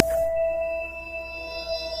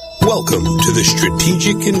Welcome to the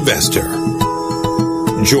Strategic Investor.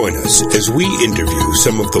 Join us as we interview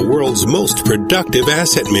some of the world's most productive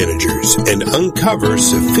asset managers and uncover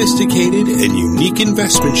sophisticated and unique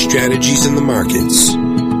investment strategies in the markets.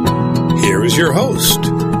 Here is your host,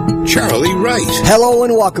 Charlie Wright. Hello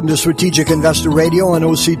and welcome to Strategic Investor Radio on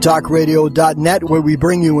OCTalkRadio.net, where we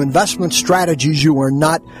bring you investment strategies you are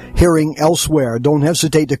not hearing elsewhere. Don't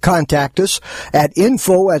hesitate to contact us at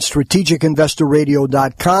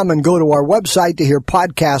info@strategicinvestorradio.com and go to our website to hear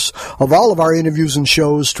podcasts of all of our interviews and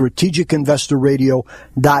shows,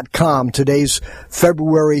 strategicinvestorradio.com. Today's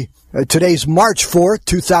March 4th,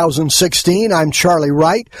 2016. I'm Charlie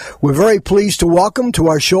Wright. We're very pleased to welcome to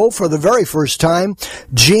our show for the very first time,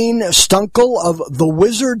 Gene Stunkel of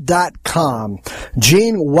TheWizard.com.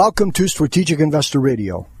 Gene, welcome to Strategic Investor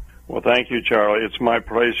Radio. Well, thank you, Charlie. It's my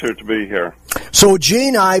pleasure to be here. So,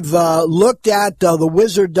 Gene, I've looked at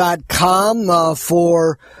TheWizard.com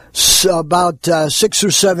for about 6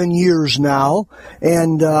 or 7 years now,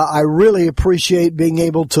 and I really appreciate being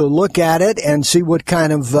able to look at it and see what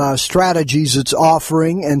kind of strategies it's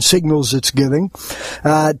offering and signals it's giving.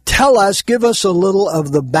 Give us a little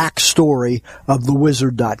of the backstory of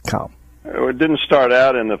TheWizard.com. It didn't start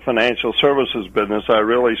out in the financial services business. I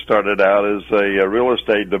really started out as a real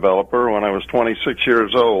estate developer when I was 26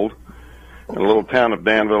 years old in a little town of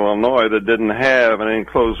Danville, Illinois, that didn't have an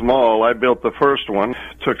enclosed mall. I built the first one,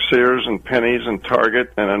 took Sears and Penney's and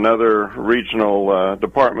Target and another regional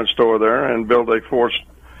department store there and built a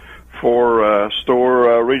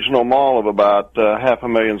four-store regional mall of about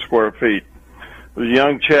 500,000 square feet. I was a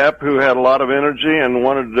young chap who had a lot of energy and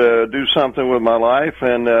wanted to do something with my life,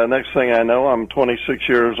 and next thing I know, I'm 26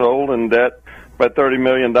 years old in debt by $30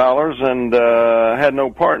 million and had no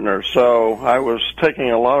partner, so I was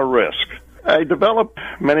taking a lot of risk. I developed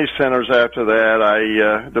many centers after that.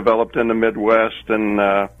 I developed in the Midwest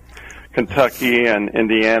and Kentucky and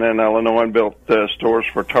Indiana and Illinois and built stores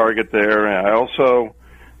for Target there. And I also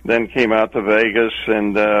then came out to Vegas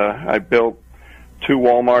and I built 2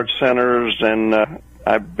 Walmart centers and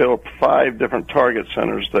I built 5 different Target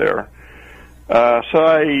centers there. So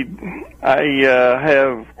I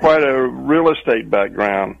have quite a real estate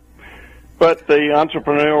background. But the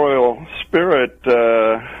entrepreneurial spirit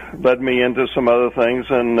led me into some other things.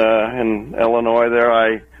 And in Illinois there,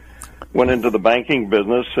 I went into the banking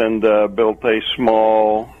business and built a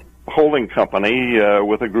small holding company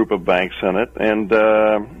with a group of banks in it, and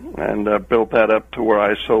built that up to where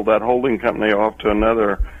I sold that holding company off to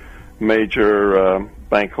another major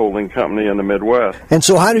bank holding company in the Midwest. And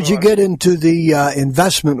so how did you get into the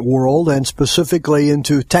investment world and specifically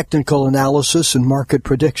into technical analysis and market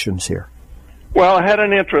predictions here? Well, I had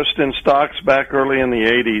an interest in stocks back early in the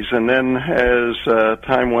 80s, and then as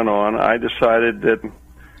time went on, I decided that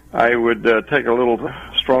I would take a little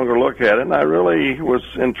stronger look at it, and I really was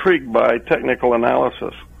intrigued by technical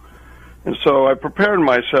analysis. And so I prepared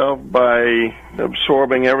myself by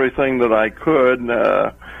absorbing everything that I could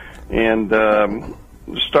and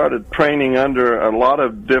started training under a lot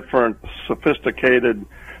of different sophisticated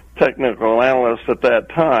technical analysts at that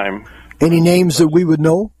time. Any names that we would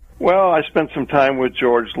know? Well, I spent some time with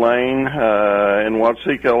George Lane in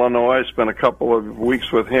Watseka, Illinois. I spent a couple of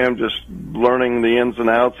weeks with him just learning the ins and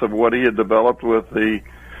outs of what he had developed with the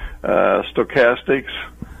stochastics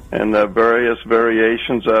and the various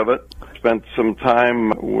variations of it. Spent some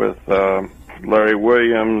time with Larry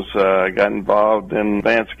Williams. Got involved in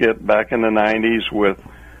Vanskit back in the 90s with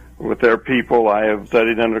their people. I have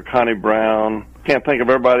studied under Connie Brown. Can't think of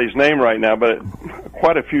everybody's name right now, but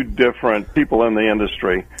quite a few different people in the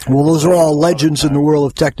industry. Well, those are all legends in the world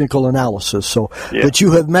of technical analysis. So that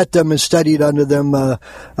you have met them and studied under them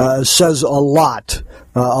says a lot,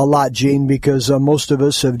 Gene, because most of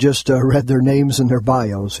us have just read their names and their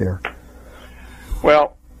bios here.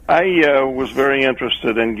 Well, I was very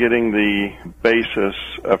interested in getting the basis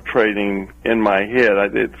of trading in my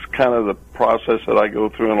head. It's kind of the process that I go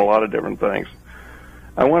through in a lot of different things.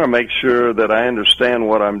 I want to make sure that I understand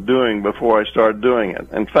what I'm doing before I start doing it.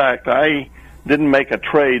 In fact, I didn't make a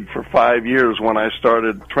trade for 5 years when I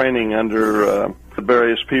started training under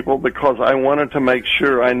various people because I wanted to make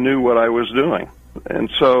sure I knew what I was doing. And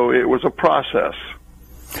so it was a process.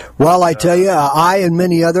 Well, I tell you, I and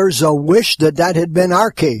many others wish that had been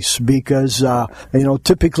our case because,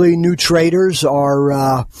 typically new traders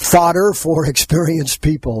are fodder for experienced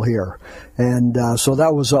people here. And so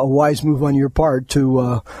that was a wise move on your part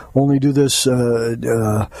to only do this,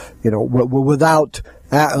 without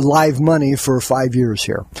live money for 5 years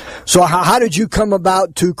here. So how did you come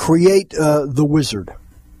about to create The Wizard?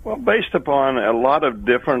 Well, based upon a lot of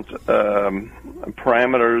different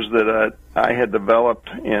parameters that I had developed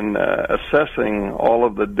in assessing all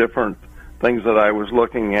of the different things that I was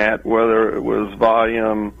looking at, whether it was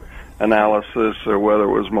volume analysis or whether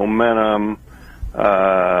it was momentum,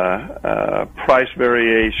 price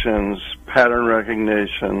variations, pattern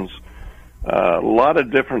recognitions, a lot of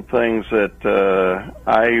different things that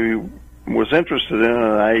I was interested in,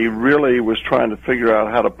 and I really was trying to figure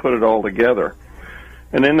out how to put it all together.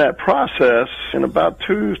 And in that process, in about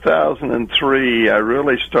 2003, I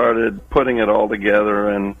really started putting it all together,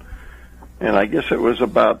 and I guess it was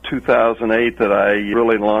about 2008 that I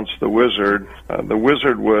really launched the Wizard. The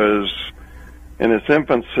Wizard was in its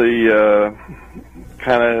infancy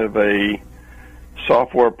kind of a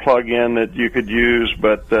software plug-in that you could use,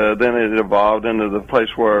 but then it evolved into the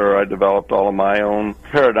place where I developed all of my own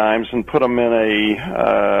paradigms and put them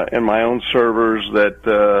in my own servers that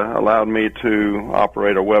allowed me to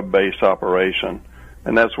operate a web-based operation,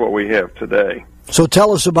 and that's what we have today. So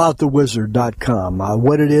tell us about thewizard.com,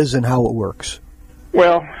 what it is and how it works.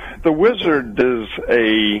 Well, the Wizard is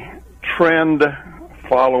a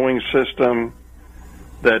trend-following system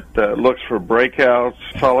that looks for breakouts,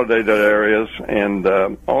 consolidated areas, and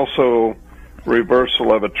also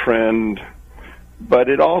reversal of a trend. But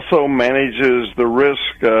it also manages the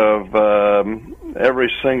risk of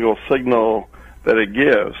every single signal that it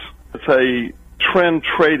gives. It's a trend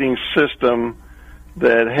trading system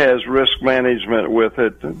that has risk management with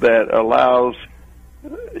it that allows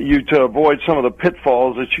you to avoid some of the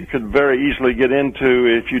pitfalls that you could very easily get into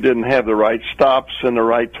if you didn't have the right stops and the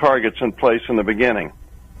right targets in place in the beginning.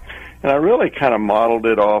 And I really kind of modeled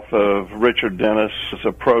it off of Richard Dennis'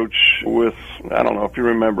 approach with, I don't know if you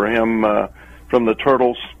remember him from the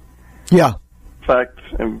Turtles. Yeah. In fact,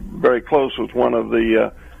 I'm very close with one of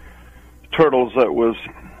the Turtles that was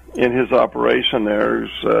in his operation there,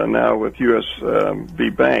 who's now with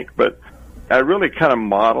USV Bank. But I really kind of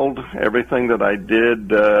modeled everything that I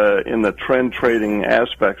did in the trend trading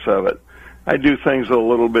aspects of it. I do things a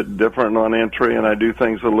little bit different on entry, and I do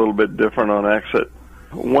things a little bit different on exit.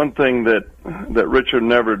 One thing that Richard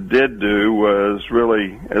never did do was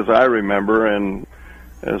really, as I remember, and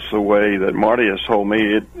as the way that Marty has told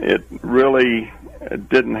me, it really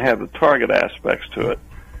didn't have the target aspects to it.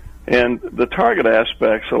 And the target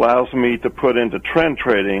aspects allows me to put into trend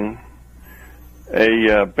trading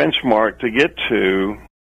a benchmark to get to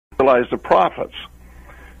realize the profits.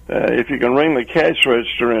 If you can ring the cash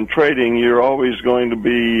register in trading, you're always going to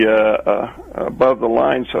be above the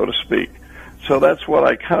line, so to speak. So that's what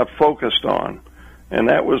I kind of focused on, and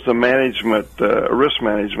that was the management, risk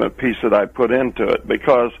management piece that I put into it,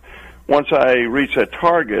 because once I reach a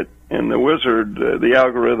target in the Wizard, the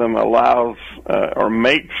algorithm allows or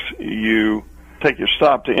makes you take your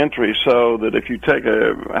stop to entry, so that if you take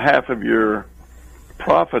a half of your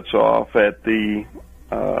profits off at the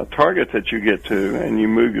target that you get to and you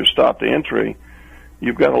move your stop to entry,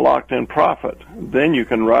 you've got a locked-in profit. Then you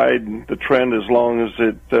can ride the trend as long as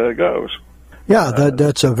it goes. Yeah,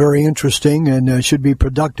 that's a very interesting and should be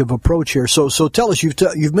productive approach here. So tell us,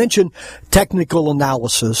 you've mentioned technical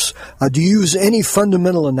analysis. Do you use any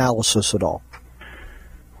fundamental analysis at all?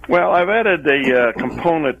 Well, I've added a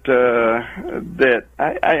component that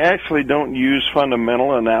I actually don't use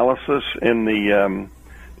fundamental analysis in the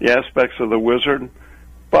aspects of the Wizard,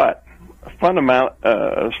 but as far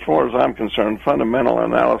as I'm concerned, fundamental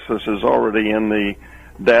analysis is already in the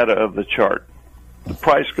data of the chart. The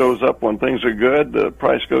price goes up when things are good. The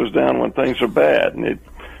price goes down when things are bad. And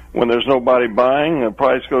when there's nobody buying, the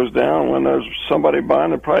price goes down. When there's somebody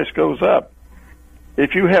buying, the price goes up.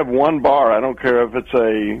 If you have one bar, I don't care if it's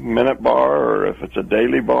a minute bar or if it's a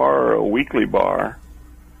daily bar or a weekly bar,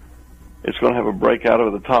 it's going to have a breakout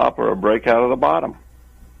of the top or a breakout of the bottom.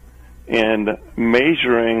 And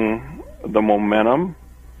measuring the momentum,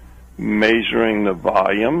 measuring the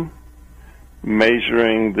volume,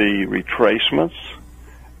 measuring the retracements,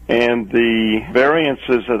 and the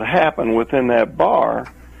variances that happen within that bar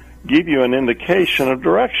give you an indication of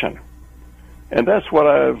direction. And that's what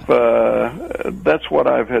I've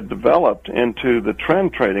had developed into the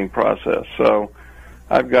trend trading process. So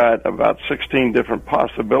I've got about 16 different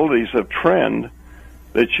possibilities of trend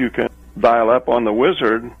that you can dial up on the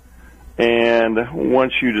Wizard. And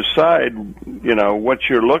once you decide, what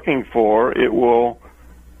you're looking for, it will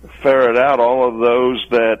ferret out all of those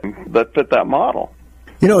that fit that model.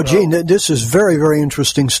 Gene, this is very, very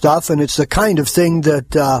interesting stuff, and it's the kind of thing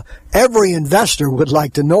that every investor would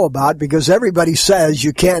like to know about, because everybody says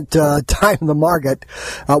you can't time the market.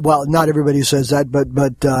 Well, not everybody says that, but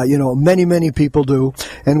many people do.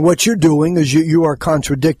 And what you're doing is you are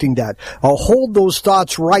contradicting that. I'll hold those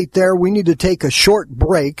thoughts right there. We need to take a short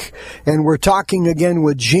break, and we're talking again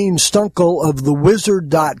with Gene Stunkel of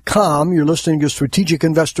thewizard.com. You're listening to Strategic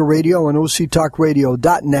Investor Radio on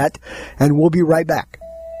OCTalkRadio.net, and we'll be right back.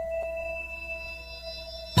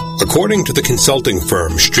 According to the consulting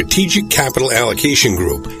firm Strategic Capital Allocation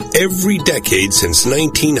Group, every decade since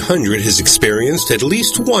 1900 has experienced at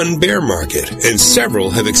least one bear market, and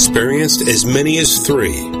several have experienced as many as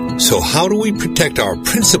 3. So how do we protect our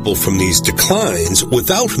principal from these declines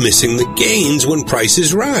without missing the gains when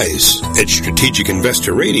prices rise? At Strategic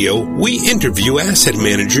Investor Radio, we interview asset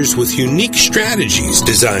managers with unique strategies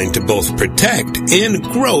designed to both protect and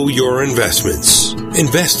grow your investments.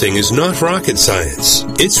 Investing is not rocket science.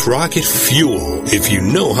 It's rocket fuel if you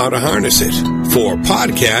know how to harness it. For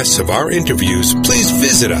podcasts of our interviews, please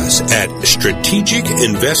visit us at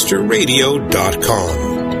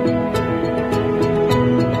strategicinvestorradio.com.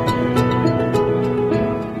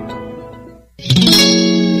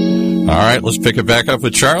 All right, let's pick it back up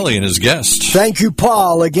with Charlie and his guest. Thank you,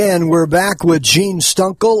 Paul. Again, we're back with Gene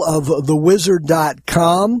Stunkel of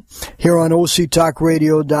thewizard.com here on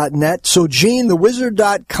OCTalkRadio.net. So, Gene,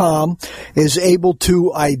 thewizard.com is able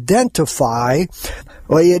to identify,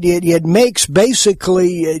 it makes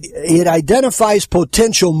basically, it identifies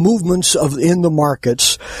potential movements in the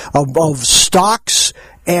markets of stocks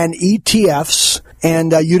and ETFs,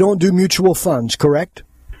 and you don't do mutual funds, correct?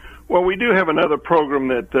 Well, we do have another program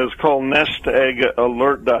that is called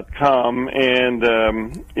NestEggAlert.com, and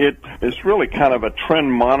it is really kind of a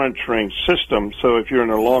trend monitoring system. So if you're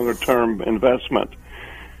in a longer-term investment,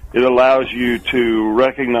 it allows you to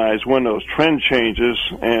recognize when those trend changes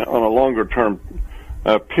on a longer-term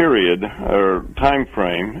period or time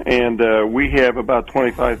frame, and we have about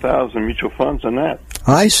 25,000 mutual funds in that.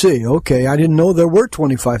 I see. Okay, I didn't know there were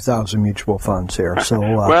 25,000 mutual funds here. So,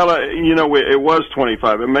 well, it was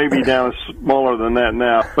 25. It may be down smaller than that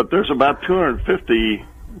now, but there's about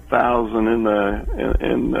 250,000 in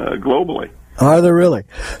globally. Are there really?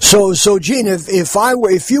 So, Gene,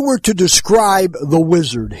 if you were to describe the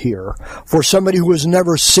Wizard here for somebody who has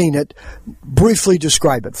never seen it, briefly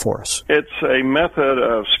describe it for us. It's a method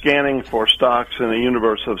of scanning for stocks in a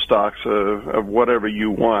universe of stocks of whatever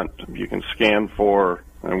you want. You can scan for,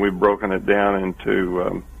 and we've broken it down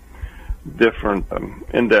into different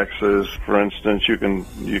indexes. For instance, you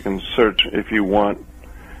can search if you want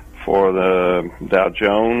for the Dow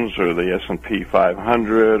Jones or the S&P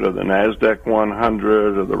 500 or the NASDAQ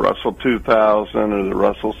 100 or the Russell 2000 or the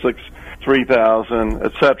Russell 3000,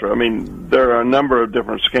 etc. I mean, there are a number of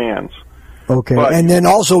different scans. Okay, and then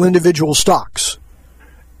also individual stocks.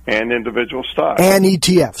 And individual stocks. And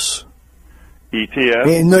ETFs. ETFs.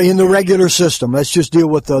 In the regular system. Let's just deal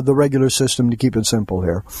with the regular system to keep it simple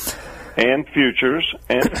here. And futures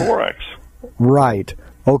and Forex. Right.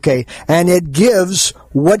 Okay, and it gives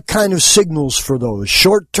what kind of signals for those?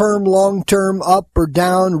 Short term, long term, up or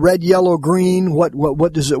down, red, yellow, green.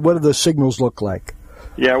 What does it? What do the signals look like?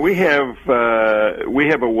 Yeah, we have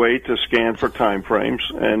a way to scan for time frames,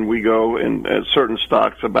 and we go in certain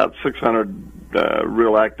stocks, about 600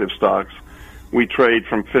 real active stocks. We trade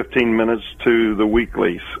from 15 minutes to the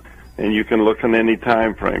weeklies, and you can look in any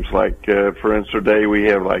time frames. Like for intraday, we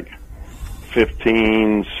have like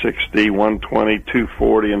 15, 60, 120,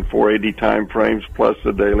 240, and 480 time frames, plus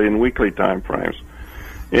the daily and weekly time frames.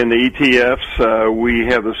 In the ETFs, we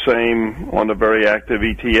have the same on the very active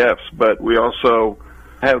ETFs, but we also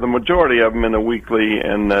have the majority of them in the weekly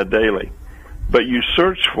and daily. But you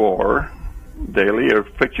search for daily or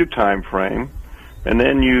pick your time frame, and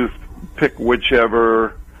then you pick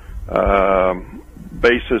whichever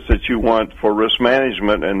basis that you want for risk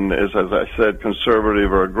management, and as I said,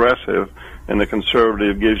 conservative or aggressive. And the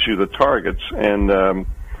conservative gives you the targets and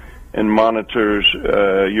monitors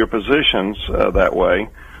your positions that way.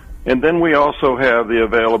 And then we also have the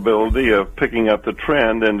availability of picking up the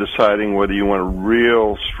trend and deciding whether you want a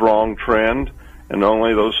real strong trend and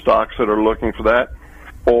only those stocks that are looking for that,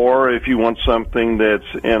 or if you want something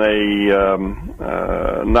that's in a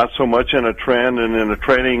not so much in a trend and in a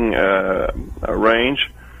trading range.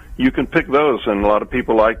 You can pick those, and a lot of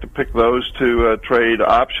people like to pick those to trade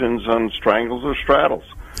options on strangles or straddles.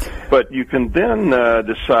 But you can then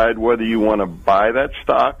decide whether you want to buy that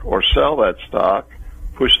stock or sell that stock,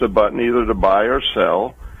 push the button either to buy or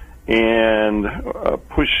sell, and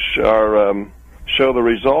push our show the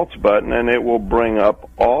results button, and it will bring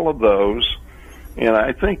up all of those. And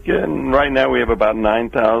I think right now we have about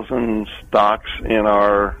 9,000 stocks in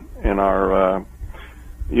our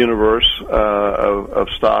universe of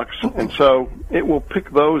stocks, and so it will pick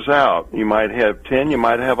those out. You might have 10, you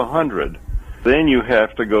might have 100. Then you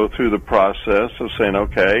have to go through the process of saying,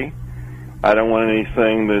 okay, I don't want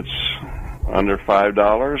anything that's under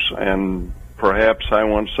 $5, and perhaps I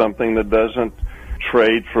want something that doesn't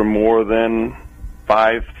trade for more than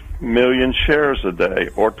 5 million shares a day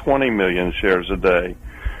or 20 million shares a day.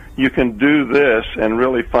 You can do this and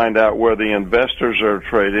really find out where the investors are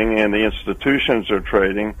trading and the institutions are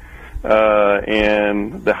trading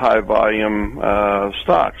and the high volume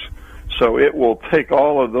stocks. So it will take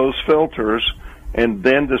all of those filters and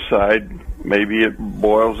then decide, maybe it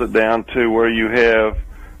boils it down to where you have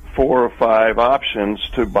 4 or 5 options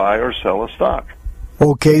to buy or sell a stock.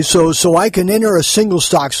 Okay, so I can enter a single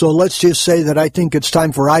stock. So let's just say that I think it's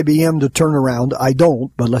time for IBM to turn around. I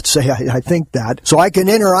don't, but let's say I think that. So I can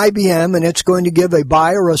enter IBM, and it's going to give a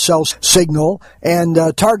buy or a sell signal and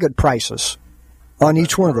target prices on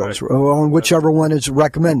each one of those, on whichever one is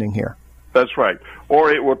recommending here. That's right. Or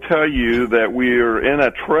it will tell you that we're in a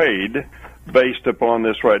trade based upon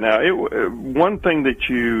this right now. One thing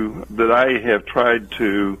that I have tried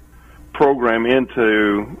to program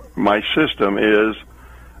into my system is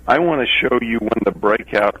I want to show you when the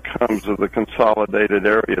breakout comes of the consolidated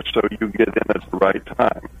area, so you get in at the right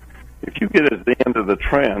time. If you get at the end of the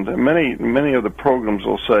trend, and many of the programs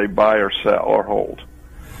will say buy or sell or hold.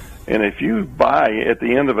 And if you buy at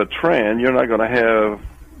the end of a trend, you're not going to have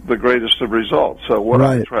the greatest of results. So what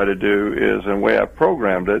I try to do is, and the way I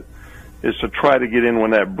programmed it, is to try to get in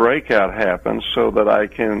when that breakout happens so that I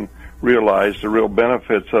can realize the real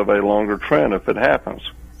benefits of a longer trend if it happens.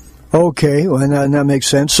 Okay, well, and that makes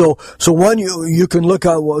sense. So one, you can look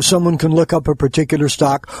up, someone can look up a particular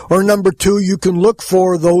stock, or number 2, you can look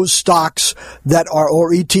for those stocks that are,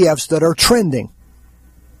 or ETFs that are trending.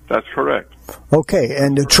 That's correct. Okay,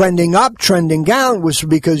 and the trending up, trending down was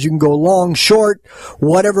because you can go long, short,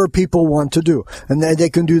 whatever people want to do. And they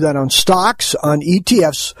can do that on stocks, on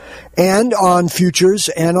ETFs, and on futures,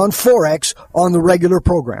 and on Forex on the regular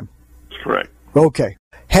program. That's correct. Okay.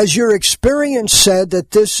 Has your experience said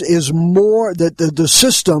that this is more, that the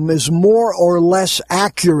system is more or less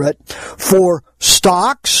accurate for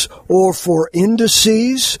stocks or for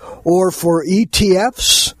indices or for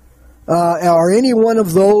ETFs? Are any one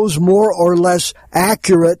of those more or less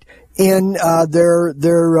accurate in their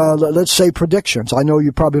let's say predictions? I know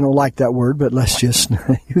you probably don't like that word, but let's just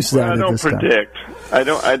use that. Well,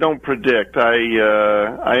 I don't predict.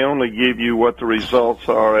 I only give you what the results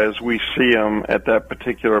are as we see them at that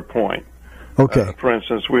particular point. Okay. For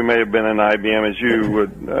instance, we may have been in IBM,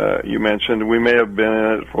 as you mentioned. We may have been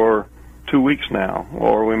in it for 2 weeks now,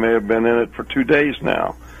 or we may have been in it for 2 days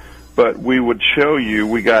now. But we would show you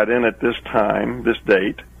we got in at this time, this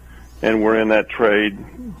date, and we're in that trade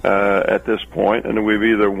at this point, and we've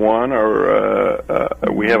either won or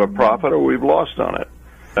we have a profit or we've lost on it.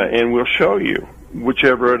 And we'll show you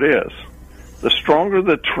whichever it is. The stronger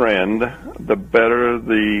the trend, the better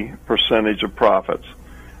the percentage of profits.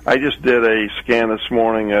 I just did a scan this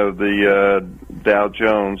morning of the Dow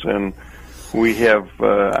Jones, and we have,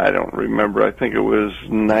 I don't remember, I think it was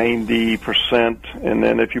 90%, and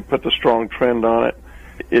then if you put the strong trend on it,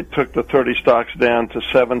 it took the 30 stocks down to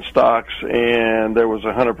 7 stocks, and there was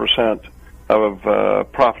 100%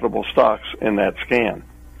 of profitable stocks in that scan.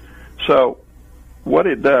 So what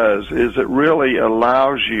it does is it really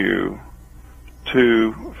allows you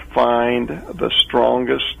to find the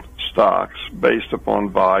strongest stocks based upon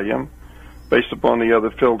volume, based upon the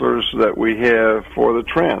other filters that we have for the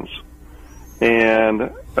trends.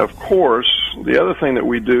 And, of course, the other thing that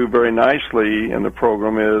we do very nicely in the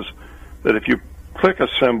program is that if you click a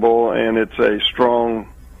symbol and it's a strong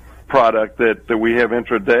product that we have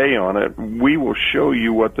intraday on it, we will show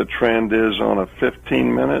you what the trend is on a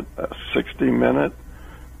 15-minute, a 60-minute,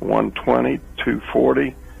 120,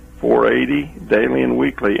 240, 480, daily and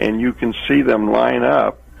weekly, and you can see them line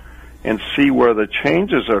up and see where the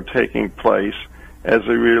changes are taking place as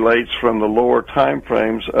it relates from the lower time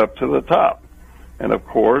frames up to the top. And, of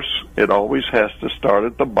course, it always has to start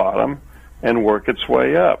at the bottom and work its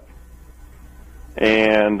way up.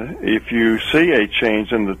 And if you see a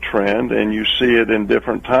change in the trend and you see it in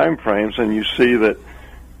different time frames and you see that,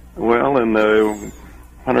 well, in the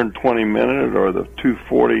 120-minute or the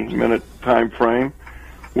 240-minute time frame,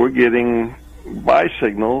 we're getting buy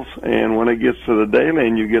signals, and when it gets to the daily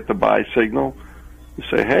and you get the buy signal, you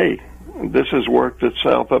say, hey, this has worked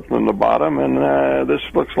itself up in the bottom, and this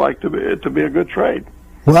looks like to be a good trade.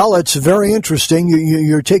 Well, it's very interesting.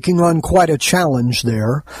 You're taking on quite a challenge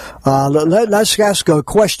there. Let's ask a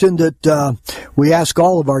question that we ask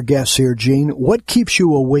all of our guests here, Gene. What keeps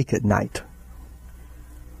you awake at night?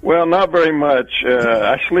 Well, not very much.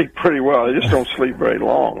 I sleep pretty well. I just don't sleep very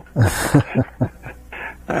long.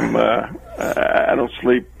 I don't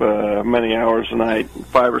sleep many hours a night.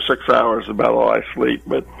 5 or 6 hours is about all I sleep.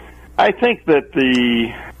 But I think that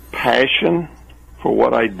the passion for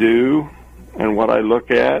what I do and what I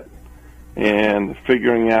look at, and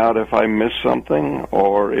figuring out if I miss something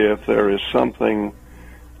or if there is something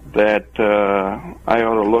that I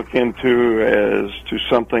ought to look into as to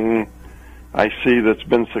something I see that's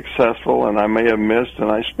been successful and I may have missed.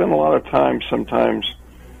 And I spend a lot of time sometimes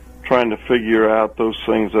trying to figure out those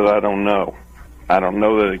things that I don't know. I don't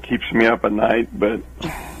know that it keeps me up at night, but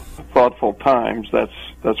thoughtful times,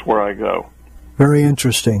 that's where I go. Very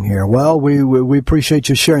interesting here. Well, we appreciate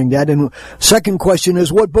you sharing that. And second question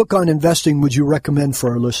is, what book on investing would you recommend for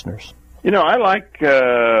our listeners? You know, I like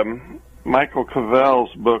Michael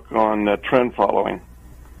Cavell's book on trend following.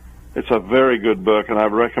 It's a very good book, and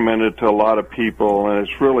I've recommended it to a lot of people, and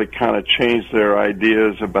it's really kind of changed their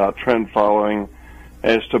ideas about trend following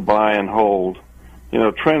as to buy and hold. You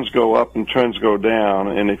know, trends go up and trends go down,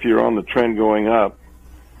 and if you're on the trend going up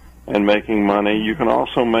and making money, you can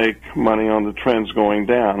also make money on the trends going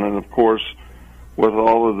down. And, of course, with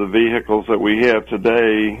all of the vehicles that we have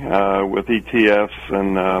today with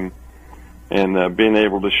ETFs and being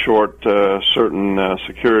able to short certain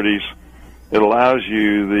securities, it allows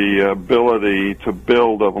you the ability to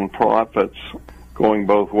build on profits going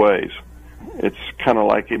both ways. It's kind of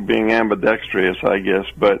like it being ambidextrous, I guess,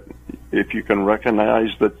 but if you can recognize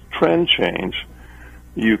the trend change,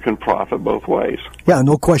 you can profit both ways. Yeah,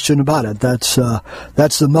 no question about it. That's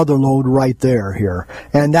the mother lode right there here.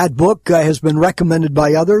 And that book has been recommended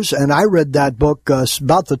by others, and I read that book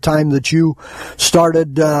about the time that you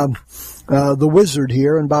started The Wizard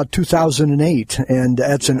here in about 2008, and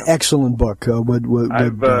that's an excellent book.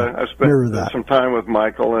 I've spent some time with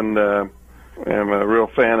Michael, and am a real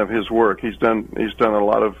fan of his work. He's done a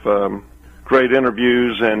lot of great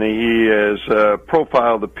interviews, and he has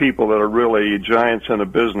profiled the people that are really giants in the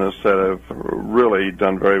business that have really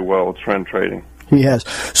done very well with trend trading. He has.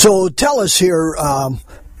 So tell us here,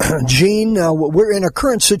 Gene, we're in a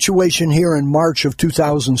current situation here in March of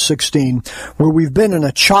 2016 where we've been in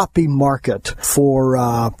a choppy market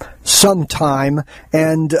for some time,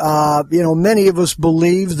 and many of us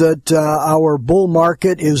believe that our bull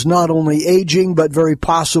market is not only aging but very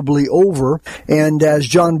possibly over. And as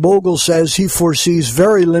John Bogle says, he foresees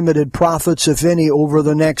very limited profits, if any, over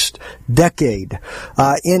the next decade.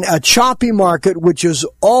 In a choppy market, which is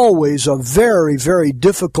always a very, very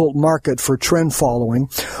difficult market for trend following,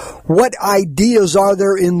 what ideas are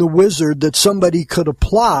there in the Wizard that somebody could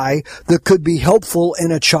apply that could be helpful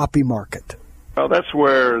in a choppy market? Well, that's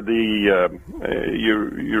where you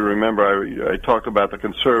remember I talked about the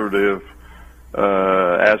conservative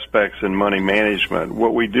aspects in money management.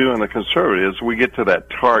 What we do in the conservative is we get to that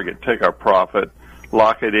target, take our profit,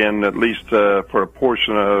 lock it in at least for a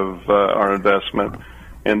portion of our investment,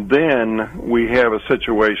 and then we have a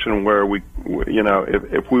situation where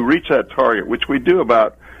if we reach that target, which we do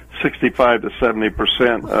about 65 to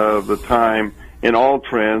 70% of the time in all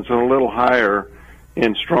trends, and a little higher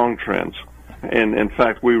in strong trends. And in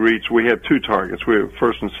fact, we have two targets. We have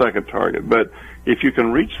first and second target. But if you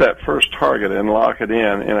can reach that first target and lock it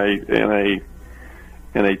in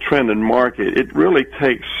a trended market, it really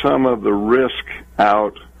takes some of the risk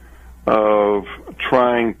out of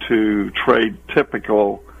trying to trade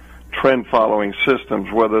typical trend following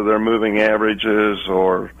systems, whether they're moving averages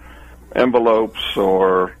or envelopes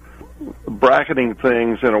or bracketing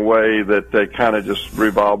things in a way that they kind of just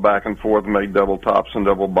revolve back and forth and make double tops and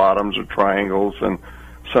double bottoms or triangles and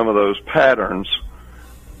some of those patterns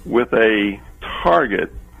with a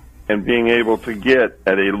target, and being able to get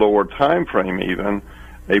at a lower time frame even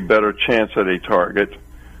a better chance at a target.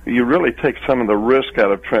 You really take some of the risk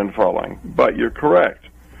out of trend following. But you're correct.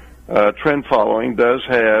 Trend following does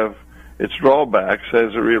have its drawbacks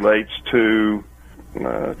as it relates to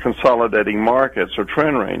consolidating markets or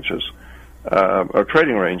trend ranges or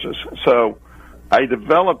trading ranges. So I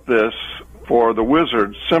developed this for the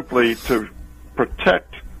Wizard simply to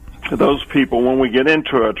protect those people when we get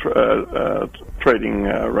into a trading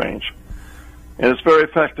range. And it's very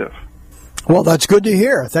effective. Well, that's good to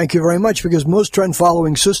hear. Thank you very much, because most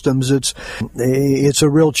trend-following systems, it's a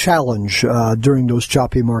real challenge during those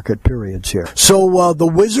choppy market periods here. So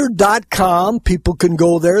thewizard.com, people can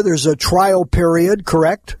go there. There's a trial period,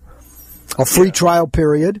 correct? A free trial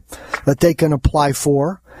period that they can apply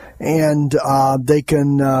for. and they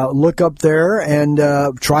can look up there and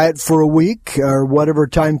try it for a week or whatever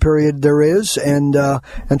time period there is, and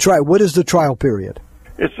try it. What is the trial period?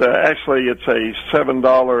 It's actually a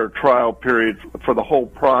 $7 trial period for the whole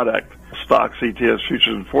product, stocks, ETFs,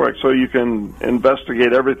 futures, and Forex, so you can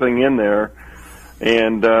investigate everything in there.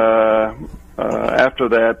 And after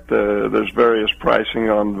that, there's various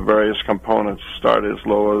pricing on the various components, start as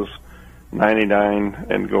low as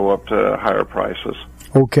 $99 and go up to higher prices.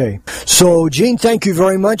 Okay. So, Gene, thank you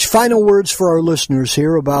very much. Final words for our listeners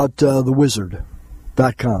here about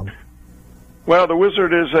thewizard.com. Well, the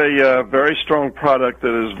Wizard is a very strong product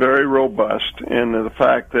that is very robust in the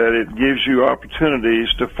fact that it gives you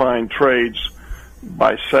opportunities to find trades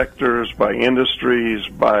by sectors, by industries,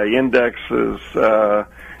 by indexes,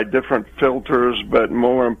 different filters, but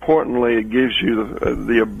more importantly, it gives you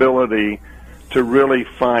the ability to really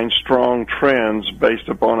find strong trends based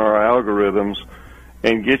upon our algorithms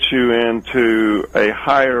and get you into a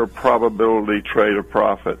higher probability trade of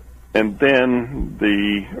profit. And then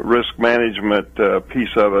the risk management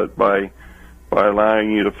piece of it by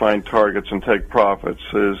allowing you to find targets and take profits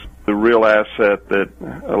is the real asset that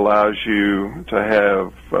allows you to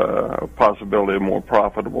have a possibility of more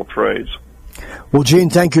profitable trades. Well, Gene,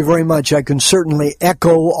 thank you very much. I can certainly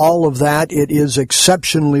echo all of that. It is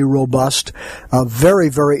exceptionally robust, very,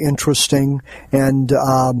 very interesting, and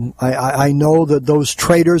I know that those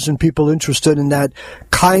traders and people interested in that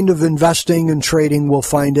kind of investing and trading will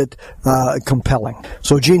find it compelling.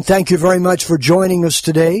 So, Gene, thank you very much for joining us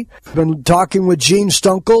today. I've been talking with Gene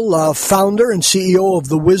Stunkel, founder and CEO of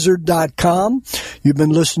thewizard.com. You've been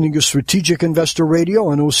listening to Strategic Investor Radio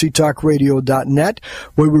on octalkradio.net,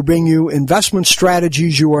 where we bring you investment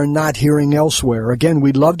strategies you are not hearing elsewhere. Again,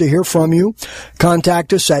 we'd love to hear from you.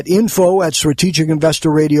 Contact us at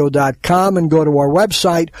info@strategicinvestorradio.com and go to our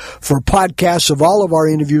website for podcasts of all of our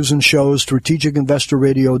interviews and shows,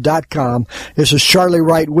 strategicinvestorradio.com. This is Charlie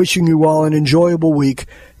Wright wishing you all an enjoyable week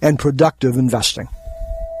and productive investing.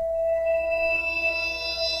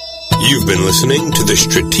 You've been listening to The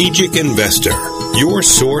Strategic Investor, your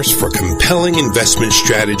source for compelling investment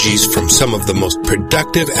strategies from some of the most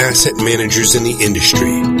productive asset managers in the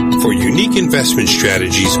industry. For unique investment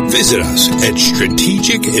strategies, visit us at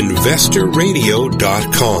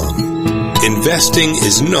strategicinvestorradio.com. Investing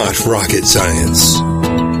is not rocket science.